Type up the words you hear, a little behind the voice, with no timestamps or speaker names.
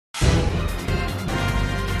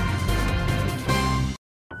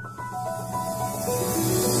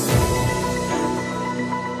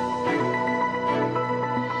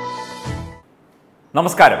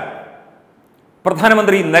നമസ്കാരം.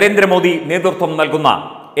 പ്രധാനമന്ത്രി നരേന്ദ്രമോദി നേതൃത്വം നൽകുന്ന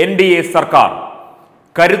NDA സർക്കാർ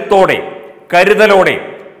കരുത്തോടെ, കരുതലോടെ,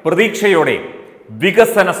 പ്രതീക്ഷയോടെ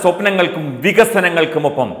വികസന സ്വപ്നങ്ങൾക്കും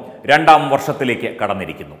വികസനങ്ങൾക്കുമൊപ്പം രണ്ടാം വർഷത്തിലേക്ക്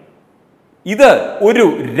കടന്നിരിക്കുന്നു. ഇത് ഒരു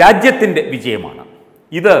രാജ്യത്തിൻ്റെ വിജയമാണ്.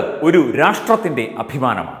 ഇത് ഒരു രാഷ്ട്രത്തിൻ്റെ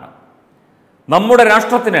അഭിമാനമാണ്. നമ്മുടെ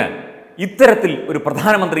രാഷ്ട്രത്തിന് ഇത്തരത്തിൽ ഒരു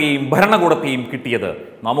പ്രധാനമന്ത്രിയെയും ഭരണകൂടത്തെയും കിട്ടിയത്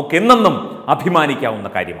നമുക്കെന്നും അഭിമാനിക്കാവുന്ന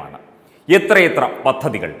കാര്യമാണ്. എത്രയെത്ര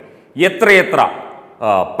പദ്ധതികൾ, എത്രയെത്ര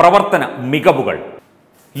പ്രവർത്തന മികവുകൾ.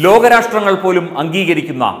 ലോകരാഷ്ട്രങ്ങൾ പോലും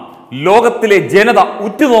അംഗീകരിക്കുന്ന, ലോകത്തിലെ ജനത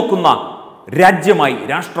ഉറ്റുനോക്കുന്ന രാജ്യമായി,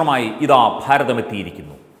 രാഷ്ട്രമായി ഇതാ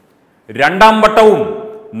ഭാരതമെത്തിയിരിക്കുന്നു. രണ്ടാം വട്ടവും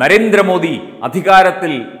നരേന്ദ്രമോദി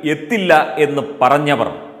അധികാരത്തിൽ എത്തില്ല എന്ന് പറഞ്ഞവർ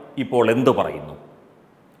ഇപ്പോൾ എന്തു പറയുന്നു?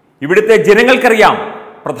 ഇവിടുത്തെ ജനങ്ങൾക്കറിയാം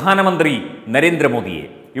പ്രധാനമന്ത്രി നരേന്ദ്രമോദിയെ,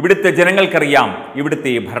 ഇവിടുത്തെ ജനങ്ങൾക്കറിയാം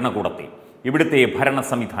ഇവിടുത്തെ ഭരണകൂടത്തെ, ഇവിടുത്തെ ഭരണ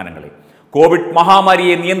സംവിധാനങ്ങളെ. കോവിഡ്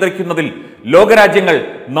മഹാമാരിയെ നിയന്ത്രിക്കുന്നതിൽ ലോകരാജ്യങ്ങൾ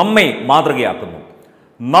നമ്മെ മാതൃകയാക്കുന്നു.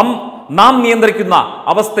 നാം നിയന്ത്രിക്കുന്ന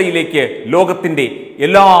അവസ്ഥയിലേക്ക് ലോകത്തിൻ്റെ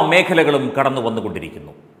എല്ലാ മേഖലകളും കടന്നു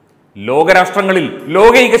വന്നുകൊണ്ടിരിക്കുന്നു. ലോകരാഷ്ട്രങ്ങളിൽ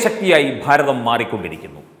ലോകൈക ശക്തിയായി ഭാരതം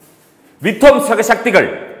മാറിക്കൊണ്ടിരിക്കുന്നു. വിധ്വംസക ശക്തികൾ,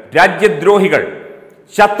 രാജ്യദ്രോഹികൾ,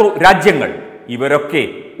 ശത്രു രാജ്യങ്ങൾ ഇവരൊക്കെ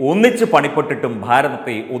ഒന്നിച്ച് പണിപ്പെട്ടിട്ടും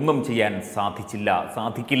ഭാരതത്തെ ഒന്നും ചെയ്യാൻ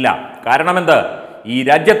സാധിക്കില്ല. കാരണമെന്ത്? ഈ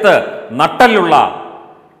രാജ്യത്ത് നട്ടലുള്ള,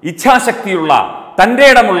 ഇച്ഛാശക്തിയുള്ള, തൻ്റെ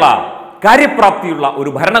ഇടമുള്ള, കാര്യപ്രാപ്തിയുള്ള ഒരു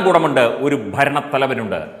ഭരണകൂടമുണ്ട്, ഒരു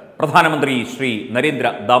ഭരണത്തലവനുണ്ട്. പ്രധാനമന്ത്രി ശ്രീ നരേന്ദ്ര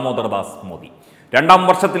ദാമോദർദാസ് മോദി രണ്ടാം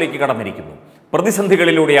വർഷത്തിലേക്ക് കടന്നിരിക്കുന്നു.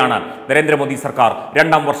 പ്രതിസന്ധികളിലൂടെയാണ് നരേന്ദ്രമോദി സർക്കാർ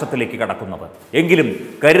രണ്ടാം വർഷത്തിലേക്ക് കടക്കുന്നത്. എങ്കിലും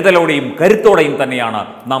കരുതലോടെയും കരുത്തോടെയും തന്നെയാണ്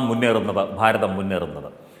നാം മുന്നേറുന്നത്, ഭാരതം മുന്നേറുന്നത്.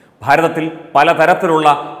 ഭാരതത്തിൽ പലതരത്തിലുള്ള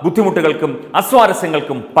ബുദ്ധിമുട്ടുകൾക്കും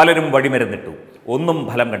അസ്വാരസ്യങ്ങൾക്കും പലരും വഴിമരുന്നിട്ടു. ഒന്നും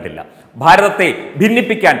ഫലം കണ്ടില്ല. ഭാരതത്തെ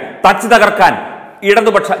ഭിന്നിപ്പിക്കാൻ, തച്ചു തകർക്കാൻ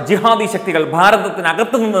ഇടതുപക്ഷ ജിഹാദി ശക്തികൾ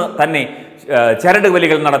ഭാരതത്തിനകത്തു നിന്ന് തന്നെ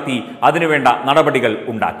ചരടുവലികൾ നടത്തി അതിനുവേണ്ട നടപടികൾ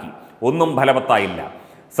ഉണ്ടാക്കി. ഒന്നും ഫലവത്തായില്ല.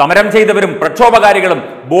 സമരം ചെയ്തവരും പ്രക്ഷോഭകാരികളും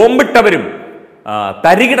ബോംബിട്ടവരും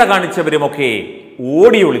തരികിട കാണിച്ചവരുമൊക്കെ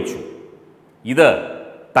ഓടിയൊളിച്ചു. ഇത്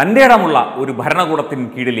തൻ്റെ ഇടമുള്ള ഒരു ഭരണകൂടത്തിന്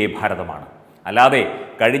കീഴിലെ ഭാരതമാണ്. അല്ലാതെ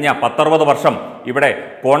കഴിഞ്ഞ 10-60 വർഷം ഇവിടെ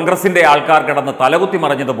കോൺഗ്രസിൻ്റെ ആൾക്കാർ കിടന്ന് തലകുത്തി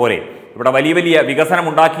മറിഞ്ഞതുപോലെ ഇവിടെ വലിയ വലിയ വികസനം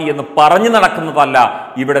ഉണ്ടാക്കി എന്ന് പറഞ്ഞു നടക്കുന്നതല്ല.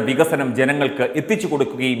 ഇവിടെ വികസനം ജനങ്ങൾക്ക് എത്തിച്ചു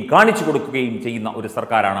കൊടുക്കുകയും കാണിച്ചു കൊടുക്കുകയും ചെയ്യുന്ന ഒരു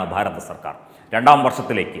സർക്കാരാണ് ഭാരത സർക്കാർ. രണ്ടാം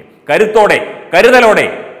വർഷത്തിലേക്ക് കരുത്തോടെ, കരുതലോടെ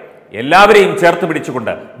എല്ലാവരെയും ചേർത്ത്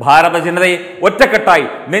പിടിച്ചുകൊണ്ട്, ഭാരത ജനതയെ ഒറ്റക്കെട്ടായി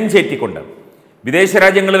നെഞ്ചേറ്റിക്കൊണ്ട്, വിദേശ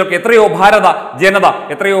രാജ്യങ്ങളിലൊക്കെ എത്രയോ ഭാരത ജനത,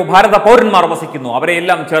 എത്രയോ ഭാരത പൗരന്മാർ വസിക്കുന്നു,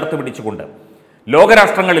 അവരെയെല്ലാം ചേർത്ത് പിടിച്ചുകൊണ്ട്,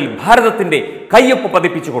 ലോകരാഷ്ട്രങ്ങളിൽ ഭാരതത്തിൻ്റെ കയ്യൊപ്പ്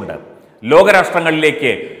പതിപ്പിച്ചുകൊണ്ട്,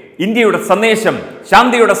 ലോകരാഷ്ട്രങ്ങളിലേക്ക് ഇന്ത്യയുടെ സന്ദേശം,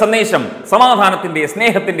 ശാന്തിയുടെ സന്ദേശം, സമാധാനത്തിൻ്റെ,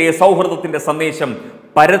 സ്നേഹത്തിൻ്റെ, സൗഹൃദത്തിൻ്റെ സന്ദേശം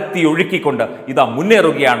പരത്തി ഒഴുക്കിക്കൊണ്ട് ഇതാ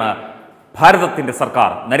മുന്നേറുകയാണ് ഭാരതത്തിൻ്റെ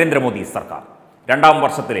സർക്കാർ, നരേന്ദ്രമോദി സർക്കാർ. രണ്ടാം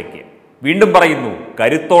വർഷത്തിലേക്ക് വീണ്ടും പറയുന്നു,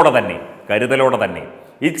 കരുത്തോടെ തന്നെ, കരുതലോടെ തന്നെ,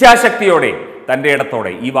 ഇച്ഛാശക്തിയോടെ, തൻ്റെ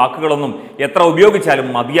ഇടത്തോടെ. ഈ വാക്കുകളൊന്നും എത്ര ഉപയോഗിച്ചാലും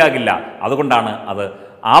മതിയാകില്ല. അതുകൊണ്ടാണ് അത്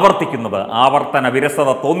ആവർത്തിക്കുന്നത്. ആവർത്തന വിരസത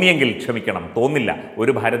തോന്നിയെങ്കിൽ ക്ഷമിക്കണം. തോന്നില്ല,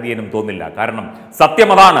 ഒരു ഭാരതീയനും തോന്നില്ല. കാരണം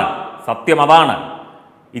സത്യമതാണ്.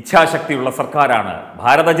 ഇച്ഛാശക്തിയുള്ള സർക്കാരാണ്,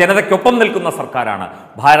 ഭാരത ജനതയ്ക്കൊപ്പം നിൽക്കുന്ന സർക്കാരാണ്.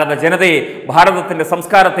 ഭാരത ജനതയെ, ഭാരതത്തിൻ്റെ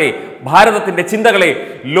സംസ്കാരത്തെ, ഭാരതത്തിൻ്റെ ചിന്തകളെ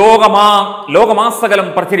ലോകമാസകലം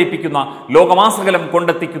പ്രചരിപ്പിക്കുന്ന, ലോകമാസകലം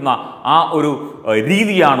കൊണ്ടെത്തിക്കുന്ന ആ ഒരു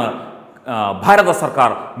രീതിയാണ് ഭാരത സർക്കാർ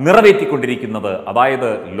നിറവേറ്റിക്കൊണ്ടിരിക്കുന്നത്. അതായത്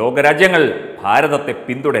ലോകരാജ്യങ്ങൾ ഭാരതത്തെ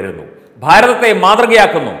പിന്തുടരുന്നു, ഭാരതത്തെ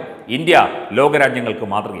മാതൃകയാക്കുന്നു, ഇന്ത്യ ലോകരാജ്യങ്ങൾക്ക്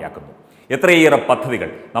മാതൃകയാക്കുന്നു. എത്രയേറെ പദ്ധതികൾ,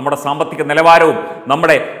 നമ്മുടെ സാമ്പത്തിക നിലവാരവും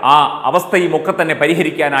നമ്മുടെ ആ അവസ്ഥയും ഒക്കെ തന്നെ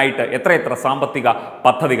പരിഹരിക്കാനായിട്ട് എത്രയെത്ര സാമ്പത്തിക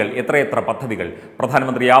പദ്ധതികൾ, എത്രയെത്ര പദ്ധതികൾ.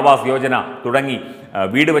 പ്രധാനമന്ത്രി ആവാസ് യോജന തുടങ്ങി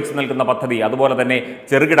വീട് വെച്ച് നൽകുന്ന പദ്ധതി, അതുപോലെ തന്നെ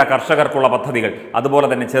ചെറുകിട കർഷകർക്കുള്ള പദ്ധതികൾ, അതുപോലെ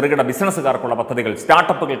തന്നെ ചെറുകിട ബിസിനസ്സുകാർക്കുള്ള പദ്ധതികൾ,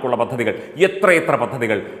 സ്റ്റാർട്ടപ്പുകൾക്കുള്ള പദ്ധതികൾ, എത്രയെത്ര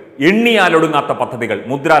പദ്ധതികൾ, എണ്ണിയാലൊടുങ്ങാത്ത പദ്ധതികൾ,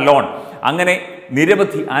 മുദ്ര ലോൺ, അങ്ങനെ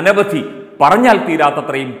നിരവധി അനവധി പറഞ്ഞാൽ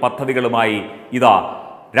തീരാത്തത്രയും പദ്ധതികളുമായി ഇതാ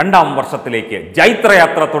രണ്ടാം വർഷത്തിലേക്ക്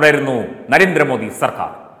ജൈത്രയാത്ര തുടരുന്നു നരേന്ദ്രമോദി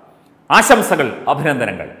സർക്കാർ. ആശംസകൾ,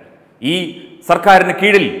 അഭിനന്ദനങ്ങൾ. ഈ സർക്കാരിന്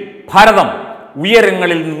കീഴിൽ ഭാരതം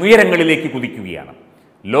ഉയരങ്ങളിൽ നിന്ന് ഉയരങ്ങളിലേക്ക് കുതിക്കുകയാണ്.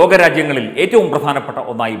 ലോകരാജ്യങ്ങളിൽ ഏറ്റവും പ്രധാനപ്പെട്ട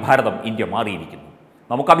ഒന്നായി ഭാരതം, ഇന്ത്യ മാറിയിരിക്കുന്നു.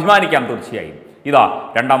 നമുക്ക് അഭിമാനിക്കാം തീർച്ചയായും. ഇതാ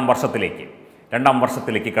രണ്ടാം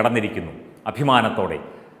വർഷത്തിലേക്ക് കടന്നിരിക്കുന്നു. അഭിമാനത്തോടെ,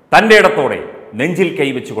 തൻ്റെ ഇടത്തോടെ, നെഞ്ചിൽ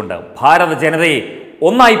കൈവച്ചുകൊണ്ട്, ഭാരത ജനതയെ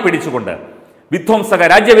ഒന്നായി പിടിച്ചുകൊണ്ട്, വിധ്വംസക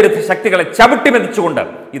രാജ്യവിരുദ്ധ ശക്തികളെ ചവിട്ടിമെതിച്ചുകൊണ്ട്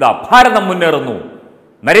ഇതാ ഭാരതം മുന്നേറുന്നു.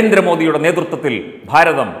 നരേന്ദ്രമോദിയുടെ നേതൃത്വത്തിൽ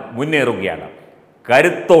ഭാരതം മുന്നേറുകയാണ്.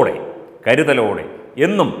 കരുത്തോടെ, കരുതലോടെ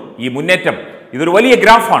എന്നും ഈ മുന്നേറ്റം ഇതൊരു വലിയ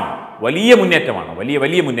ഗ്രാഫാണ്. വലിയ മുന്നേറ്റമാണ്,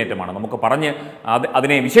 വലിയ മുന്നേറ്റമാണ്. നമുക്ക് പറഞ്ഞ്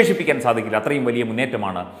അതിനെ വിശേഷിപ്പിക്കാൻ സാധിക്കില്ല. അത്രയും വലിയ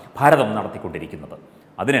മുന്നേറ്റമാണ് ഭാരതം നടത്തിക്കൊണ്ടിരിക്കുന്നത്.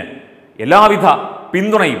 അതിന് എല്ലാവിധ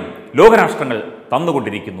പിന്തുണയും ലോകരാഷ്ട്രങ്ങൾ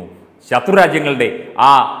തന്നുകൊണ്ടിരിക്കുന്നു. ശത്രുരാജ്യങ്ങളുടെ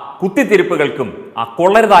ആ കുത്തിത്തിരിപ്പുകൾക്കും ആ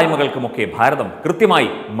കൊള്ളരുതായ്മകൾക്കുമൊക്കെ ഭാരതം കൃത്യമായി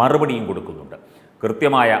മറുപടിയും കൊടുക്കുന്നുണ്ട്.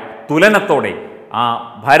 കൃത്യമായ തുലനത്തോടെ ആ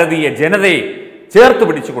ഭാരതീയ ജനതയെ ചേർത്ത്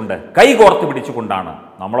പിടിച്ചുകൊണ്ട്, കൈകോർത്ത് പിടിച്ചുകൊണ്ടാണ്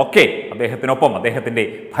നമ്മളൊക്കെ അദ്ദേഹത്തിനൊപ്പം, അദ്ദേഹത്തിൻ്റെ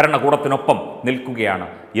ഭരണകൂടത്തിനൊപ്പം നിൽക്കുകയാണ്.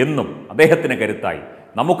 എന്നും അദ്ദേഹത്തിന് കരുത്തായി,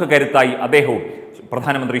 നമുക്ക് കരുത്തായി അദ്ദേഹവും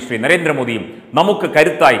പ്രധാനമന്ത്രി ശ്രീ നരേന്ദ്രമോദിയും നമുക്ക്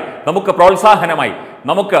കരുത്തായി, നമുക്ക് പ്രോത്സാഹനമായി,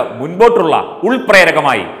 നമുക്ക് മുൻപോട്ടുള്ള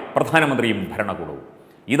ഉൾപ്രേരകമായി പ്രധാനമന്ത്രിയും ഭരണകൂടവും.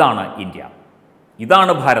 ഇതാണ് ഇന്ത്യ,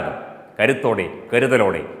 ഇതാണ് ഭാരതം. കരുത്തോടെ,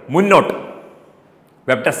 കരുതലോടെ മുന്നോട്ട്.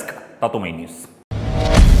 വെബ് ഡെസ്ക് തത്വമൈ ന്യൂസ്.